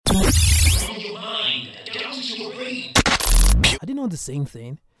Are they not the same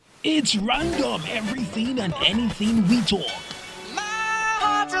thing? It's random, everything and anything we talk. My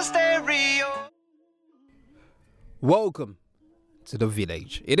heart's a stereo. Welcome to the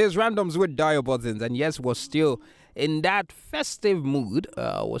village. It is Randoms with Dio Buttons, and yes, we're still in that festive mood.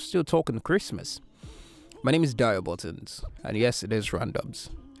 We're still talking Christmas. My name is Dio Buttons, and yes, it is Randoms.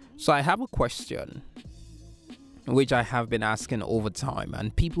 So I have a question, which I have been asking over time,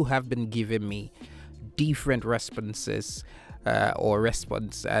 and people have been giving me different responses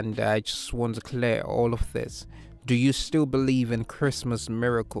and I just want to clear all of this. Do you still believe in Christmas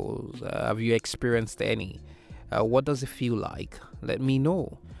miracles? Have you experienced any? What does it feel like? Let me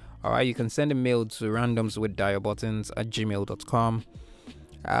know. Alright, you can send a mail to randomswithdiabuttons@gmail.com,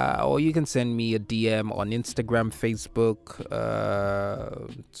 or you can send me a DM on Instagram, Facebook,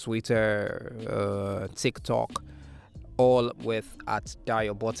 Twitter, TikTok, all with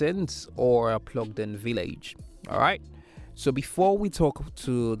 @diabuttons or Plugged In Village. Alright, so before we talk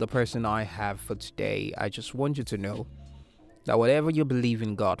to the person I have for today, I just want you to know that whatever you believe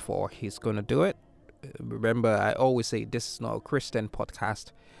in God for, He's gonna do it. Remember, I always say this is not a Christian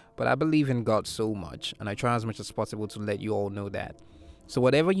podcast, but I believe in God so much, and I try as much as possible to let you all know that. So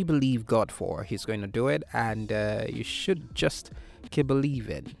whatever you believe God for, He's going to do it, and you should just keep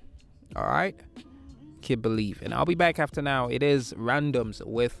believing. All right? Keep believing. I'll be back after now. It is Randoms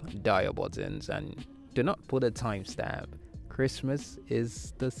with Dio Buttons, and do not put a timestamp. Christmas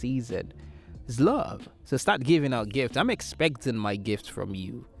is the season. It's love. So start giving out gifts. I'm expecting my gift from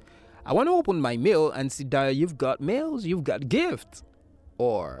you. I want to open my mail and see that you've got mails, you've got gifts.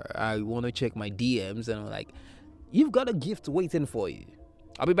 Or I want to check my DMs and I'm like, you've got a gift waiting for you.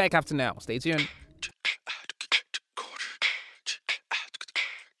 I'll be back after now. Stay tuned.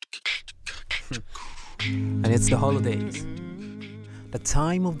 And it's the holidays. The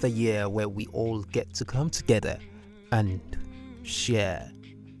time of the year where we all get to come together and share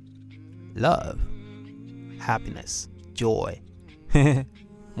love, happiness, joy.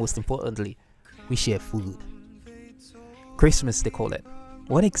 Most importantly, we share food. Christmas, they call it.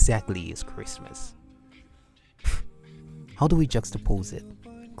 What exactly is Christmas? How do we juxtapose it?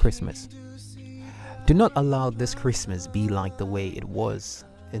 Christmas. Do not allow this Christmas be like the way it was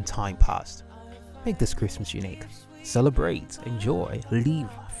in time past. Make this Christmas unique. Celebrate, enjoy, live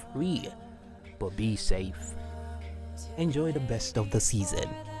free, but be safe. Enjoy the best of the season,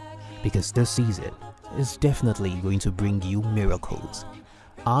 because this season is definitely going to bring you miracles.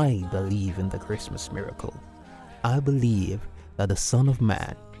 I believe in the Christmas miracle. I believe that the Son of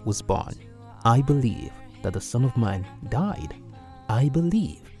Man was born. I believe that the Son of Man died. I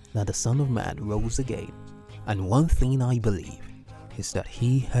believe that the Son of Man rose again. And one thing I believe is that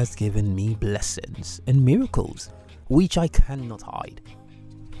He has given me blessings and miracles which I cannot hide.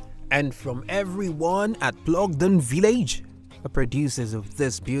 And from everyone at Plugged In Village, the producers of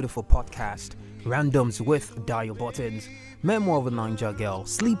this beautiful podcast, Randoms with Dio Buttons, Memoir of a Ninja Girl,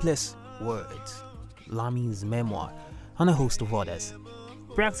 Sleepless Words, Lami's Memoir, and a host of others,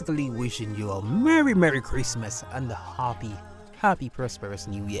 practically wishing you a Merry Christmas and a happy prosperous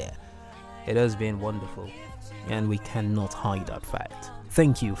New Year. It has been wonderful, and we cannot hide that fact.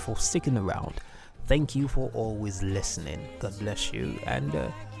 Thank you for sticking around. Thank you for always listening. God bless you, and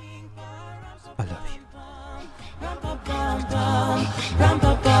I love you.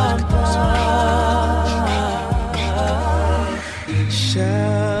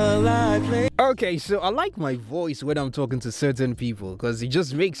 Shall I play? Okay, so I like my voice when I'm talking to certain people because it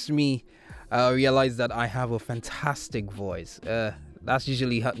just makes me realize that I have a fantastic voice. That's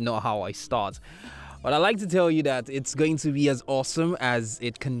usually not how I start. But I like to tell you that it's going to be as awesome as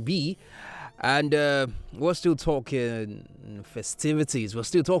it can be. And we're still talking festivities. We're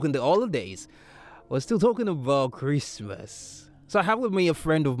still talking the holidays. We're still talking about Christmas. So I have with me a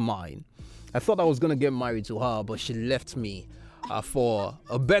friend of mine. I thought I was going to get married to her, but she left me for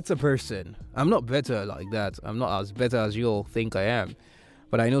a better person. I'm not better like that. I'm not as better as you all think I am.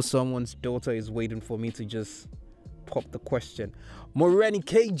 But I know someone's daughter is waiting for me to just pop the question. Moreni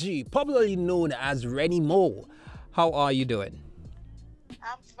KG, popularly known as Renny Mo. How are you doing?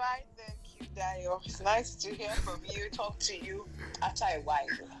 I'm fine, thank you, Dio. It's nice to hear from you, talk to you after a while.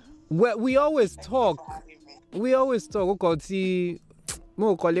 Well, we always Thank talk. you for having me. We always talk.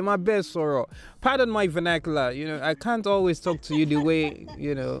 Pardon my vernacular. I can't always talk to you the way,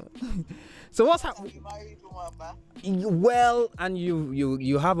 So what's Are happening? you married, Mama? Well, and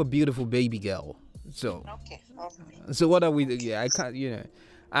you have a beautiful baby girl. So Okay. what are we? Yeah, I can't.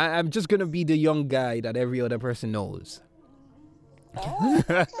 I'm just gonna be the young guy that every other person knows. Oh,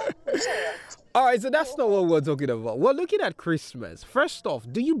 okay. All right, so that's not what we're talking about. We're looking at Christmas. First off,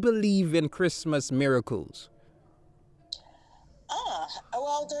 do you believe in Christmas miracles?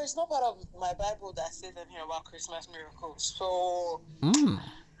 Well, there's no part of my Bible that says anything about Christmas miracles. So,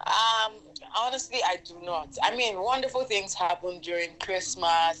 honestly, I do not. I mean, wonderful things happen during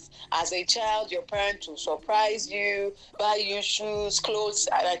Christmas. As a child, your parents will surprise you, buy you shoes, clothes,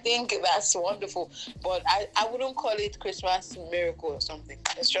 and I think that's wonderful. But I wouldn't call it Christmas miracle or something.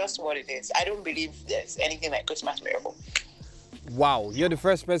 It's just what it is. I don't believe there's anything like Christmas miracle. Wow, you're the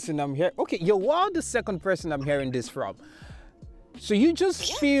first person I'm hearing. Okay, you're the second person I'm hearing this from. So you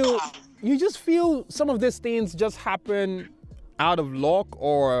just feel some of these things just happen out of luck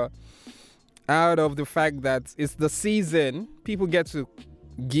or out of the fact that it's the season, people get to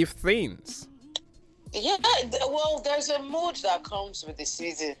give things. Yeah, well, there's a mood that comes with the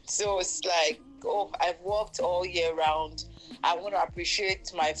season. So it's like, oh, I've worked all year round. I want to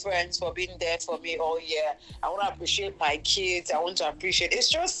appreciate my friends for being there for me all year. I want to appreciate my kids. I want to appreciate. It's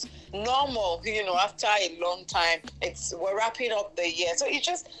just normal, after a long time. We're wrapping up the year. So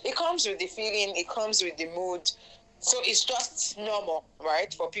it comes with the feeling. It comes with the mood. So it's just normal,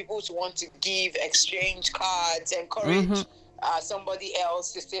 right? For people to want to give, exchange cards, encourage somebody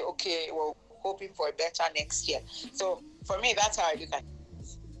else to say, okay, we're hoping for a better next year. So for me, that's how I look at it.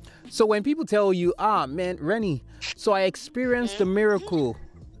 So when people tell you, man, Rennie, so I experienced the miracle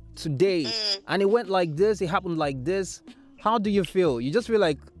today and it went like this, it happened like this, how do you feel? You just feel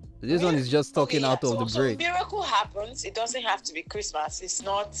like this one is just talking out of the brain. So miracle happens. It doesn't have to be Christmas. It's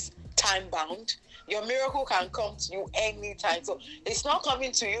not time bound. Your miracle can come to you anytime. So it's not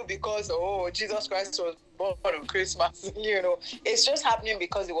coming to you because, Jesus Christ was born on Christmas. It's just happening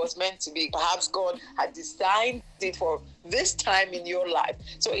because it was meant to be. Perhaps God had designed it for this time in your life.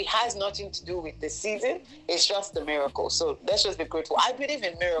 So it has nothing to do with the season. It's just the miracle. So let's just be grateful. I believe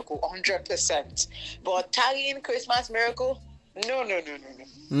in miracle 100%. But tagging Christmas miracle, no.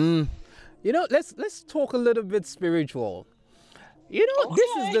 Let's talk a little bit spiritual.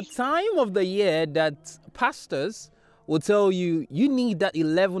 This is the time of the year that pastors will tell you, you need that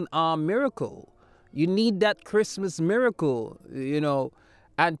 11-hour miracle. You need that Christmas miracle,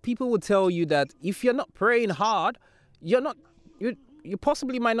 and people will tell you that if you're not praying hard, you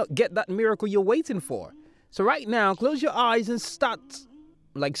possibly might not get that miracle you're waiting for. So right now, close your eyes and start,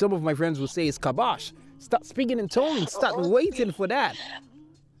 like some of my friends will say, it's kabash. Start speaking in tongues, start waiting for that.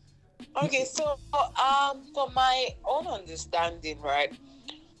 Okay, so for my own understanding, right,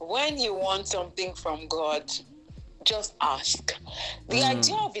 when you want something from God, just ask. The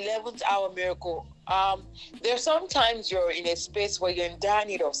idea of 11th hour miracle, there's sometimes you're in a space where you're in dire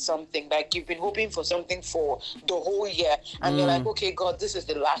need of something, like you've been hoping for something for the whole year, and you're like, okay, God, this is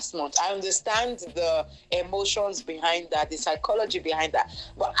the last month. I understand the emotions behind that, the psychology behind that,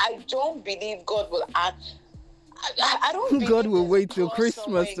 but I don't believe God will I don't believe God will wait till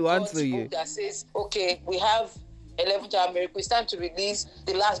Christmas to answer you. That says, okay, we have 11th hour miracle. It's time to release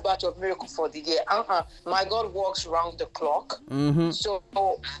the last batch of miracle for the year. My God works round the clock. So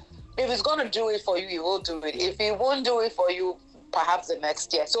if He's going to do it for you, He will do it. If He won't do it for you, perhaps the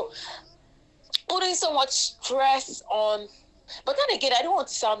next year. So putting so much stress on. But then again, I don't want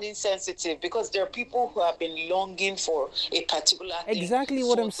to sound insensitive because there are people who have been longing for a particular thing. Exactly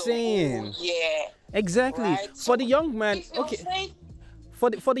what I'm saying. Yeah. Exactly. Right? For the young man,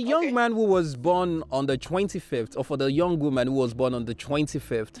 for the young man who was born on the 25th, or for the young woman who was born on the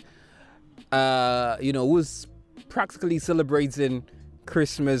 25th, who's practically celebrating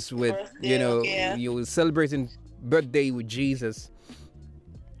Christmas with, you were celebrating birthday with Jesus,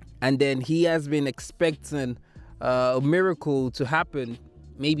 and then he has been expecting a miracle to happen.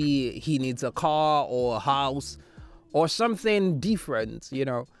 Maybe he needs a car or a house or something different,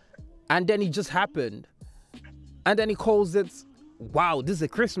 and then it just happened, and then he calls it, wow, this is a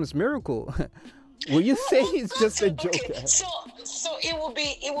Christmas miracle. Will you say it's just a joke? Okay. So it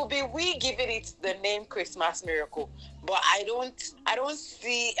will be we giving it the name Christmas miracle, but I don't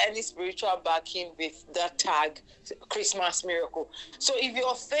see any spiritual backing with that tag Christmas miracle. So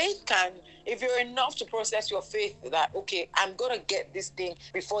if you're enough to process your faith that, okay, I'm gonna get this thing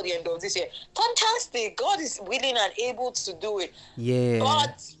before the end of this year, fantastic. God is willing and able to do it. Yeah.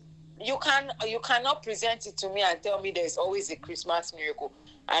 But you cannot present it to me and tell me there's always a Christmas miracle.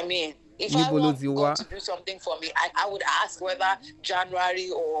 I mean, if I want God to do something for me, I would ask whether January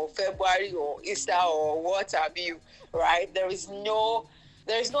or February or Easter or what have you, right? There is no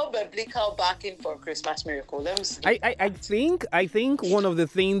biblical backing for Christmas miracle. Let me see. I think one of the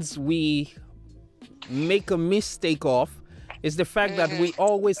things we make a mistake of is the fact that we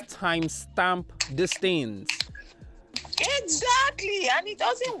always timestamp these things. Exactly, and it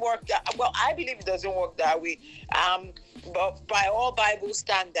doesn't work that well. I believe it doesn't work that way. but by all Bible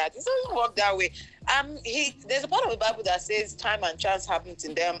standards, it doesn't work that way. There's a part of the Bible that says time and chance happens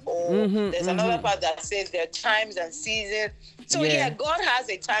in them all. There's another part that says there are times and seasons. So yeah, God has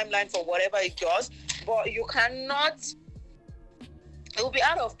a timeline for whatever He does, but you cannot. It will be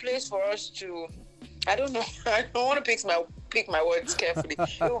out of place for us to. I don't know. I don't want to pick my words carefully.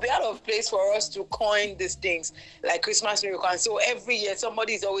 It will be out of place for us to coin these things like Christmas miracle. And so every year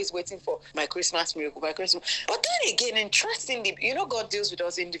somebody is always waiting for my Christmas miracle, my Christmas. But then again, interestingly, God deals with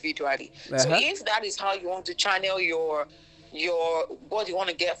us individually. So if that is how you want to channel your what you want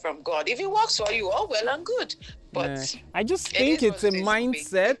to get from God, if it works for you, all well and good. But I just think it's a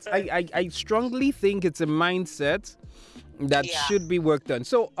mindset. I strongly think it's a mindset that should be worked on.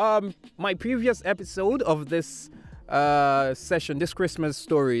 So my previous episode of this session, this Christmas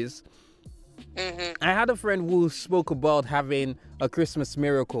stories, I had a friend who spoke about having a Christmas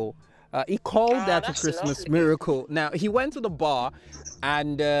miracle. He called that a Christmas miracle. Now, he went to the bar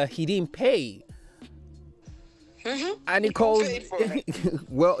and he didn't pay. And he called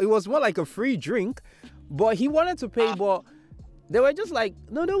well, it was more like a free drink, but he wanted to pay, but they were just like,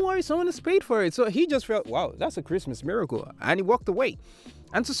 no, don't worry, someone has paid for it. So he just felt, wow, that's a Christmas miracle. And he walked away.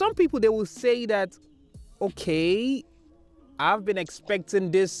 And to some people, they will say that, okay, I've been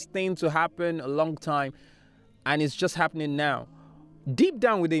expecting this thing to happen a long time, and it's just happening now. Deep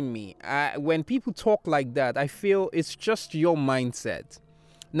down within me, when people talk like that, I feel it's just your mindset.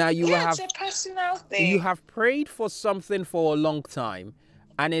 Now it's a personal thing. You have prayed for something for a long time,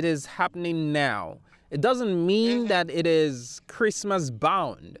 and it is happening now. It doesn't mean that it is Christmas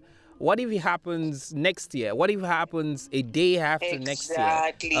bound. What if it happens next year? What if it happens a day after next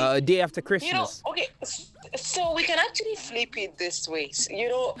year? A day after Christmas? Okay, so we can actually flip it this way.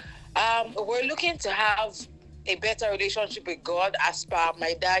 We're looking to have a better relationship with God as per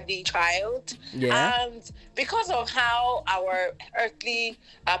my daddy child. Yeah. And because of how our earthly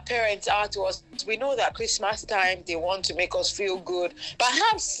parents are to us, we know that Christmas time, they want to make us feel good.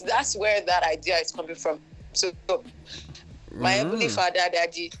 Perhaps that's where that idea is coming from. So my heavenly Father,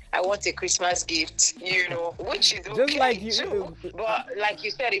 Daddy, I want a Christmas gift, which is okay. Just like you, but like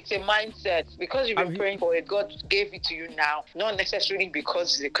you said, it's a mindset. Because you've been praying for it, God gave it to you now. Not necessarily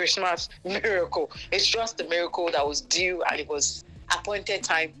because it's a Christmas miracle. It's just a miracle that was due and it was appointed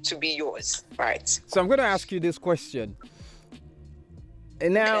time to be yours, right? So I'm going to ask you this question.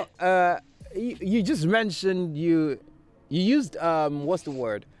 And now, you just mentioned you used what's the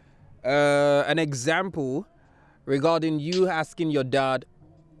word? An example regarding you asking your dad.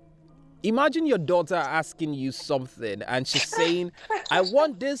 Imagine your daughter asking you something and she's saying, I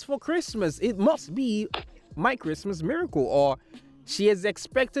want this for Christmas. It must be my Christmas miracle. Or she is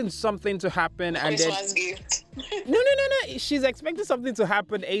expecting something to happen and Christmas gift. No. She's expecting something to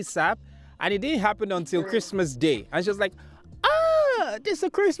happen ASAP and it didn't happen until Christmas Day. And she was like, this is a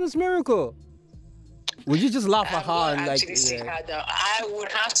Christmas miracle. Would you just laugh at her and like? I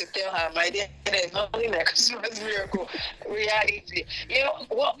would have to tell her, my dear, there's nothing like a Christmas miracle. Reality,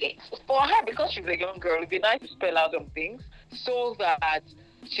 for her, because she's a young girl, it'd be nice to spell out some things so that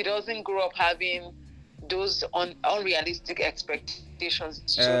she doesn't grow up having those unrealistic expectations,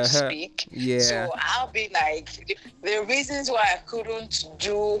 so to speak. Yeah. So I'll be like, the reasons why I couldn't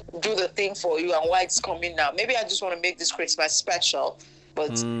do the thing for you and why it's coming now. Maybe I just want to make this Christmas special.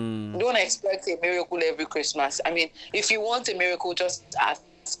 But don't expect a miracle every Christmas. I mean, if you want a miracle, just ask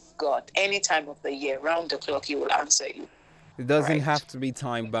God. Any time of the year, round the clock, He will answer you. It doesn't have to be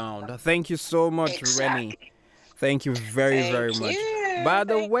time bound. Thank you so much, Rennie. Thank you very much. By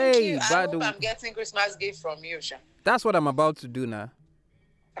the way, I'm getting Christmas gift from you, Sha. That's what I'm about to do now.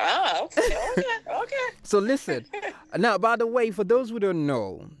 Okay. So listen. Now, by the way, for those who don't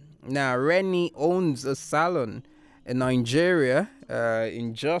know, now Rennie owns a salon in Nigeria,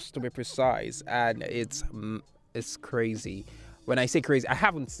 in Jos to be precise, and it's crazy. When I say crazy, I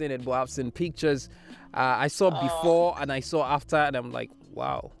haven't seen it, but I've seen pictures. I saw before and I saw after, and I'm like,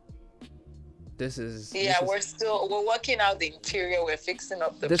 wow. We're working out the interior. We're fixing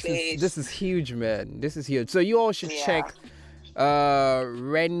up the place. This is huge, man. This is huge. So you all should check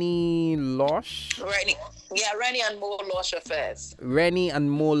Rennie Lush. Rennie and Mo Lush Affairs. Rennie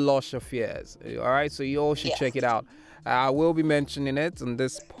and Mo Lush Affairs. All right, so you all should check it out. I will be mentioning it on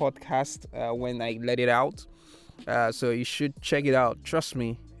this podcast when I let it out. So you should check it out. Trust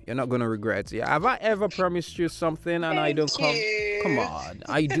me, you're not gonna regret it. Have I ever promised you something and I don't come? Come on,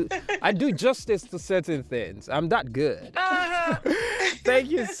 I do justice to certain things. I'm that good.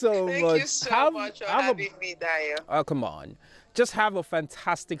 Thank you so much. Thank you so much for having me, Daya. Oh, come on. Just have a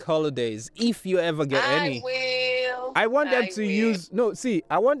fantastic holidays if you ever get any. I will. I want them to use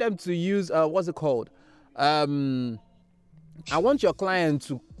what's it called? I want your client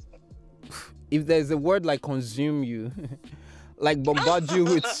to, if there's a word like consume you, like bombard you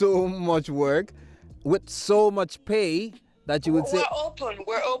with so much work, with so much pay that you would say,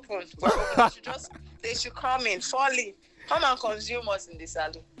 We're open. They should come in, fall in. Come and consume us in the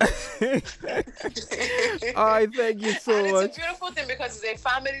salon. I thank you so and much. It's a beautiful thing because it's a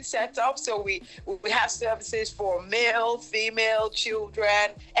family setup. So we have services for male, female,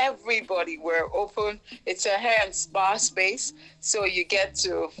 children, everybody. We're open. It's a hair and spa space. So you get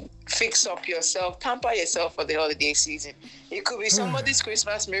to fix up yourself, pamper yourself for the holiday season. It could be somebody's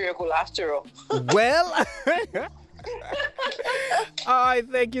Christmas miracle after all. Well, I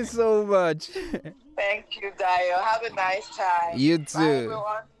thank you so much. Thank you, Dio. Have a nice time. You Bye, too.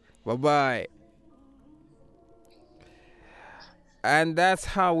 everyone. Bye-bye. And that's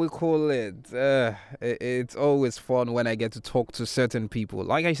how we call it. It's always fun when I get to talk to certain people.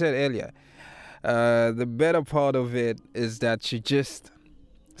 Like I said earlier, the better part of it is that you just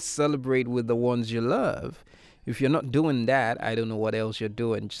celebrate with the ones you love. If you're not doing that, I don't know what else you're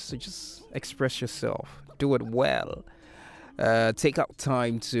doing. Just express yourself. Do it well. Take out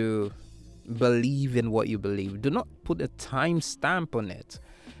time to believe in what you believe. Do not put a time stamp on it.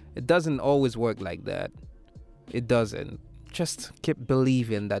 It doesn't always work like that. It doesn't. Just keep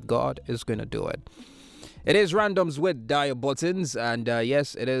believing that God is going to do it. It is Randoms with Dio Buttons, and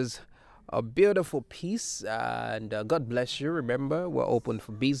yes, it is a beautiful piece, and God bless you. Remember, we're open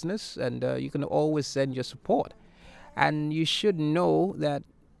for business, and you can always send your support. And you should know that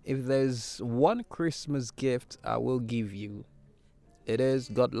if there's one Christmas gift I will give you, it is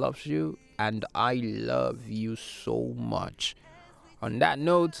God loves you, and I love you so much. On that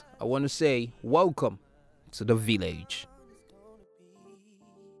note, I want to say welcome to the village.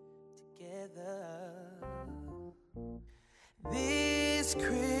 This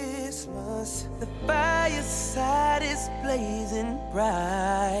Christmas, the fireside is blazing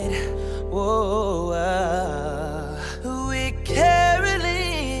bright. Whoa, we're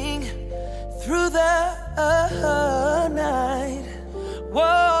caroling through the night.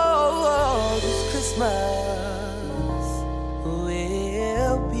 Whoa, this Christmas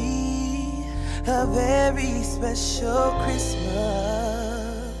will be a very special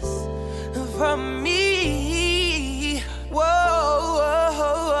Christmas for me. Whoa, whoa,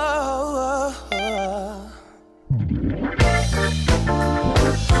 whoa, whoa.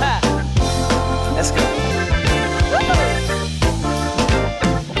 Ha. Let's go.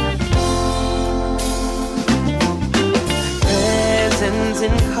 Presents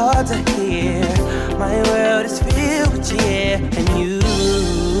and cards are here. My world is filled with cheer and you.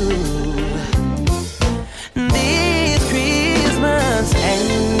 This Christmas,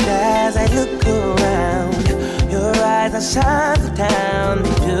 and as I look around, your eyes are shine the town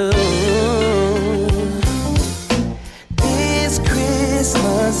they do. This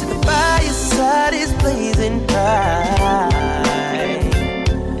Christmas, the fireside is blazing bright.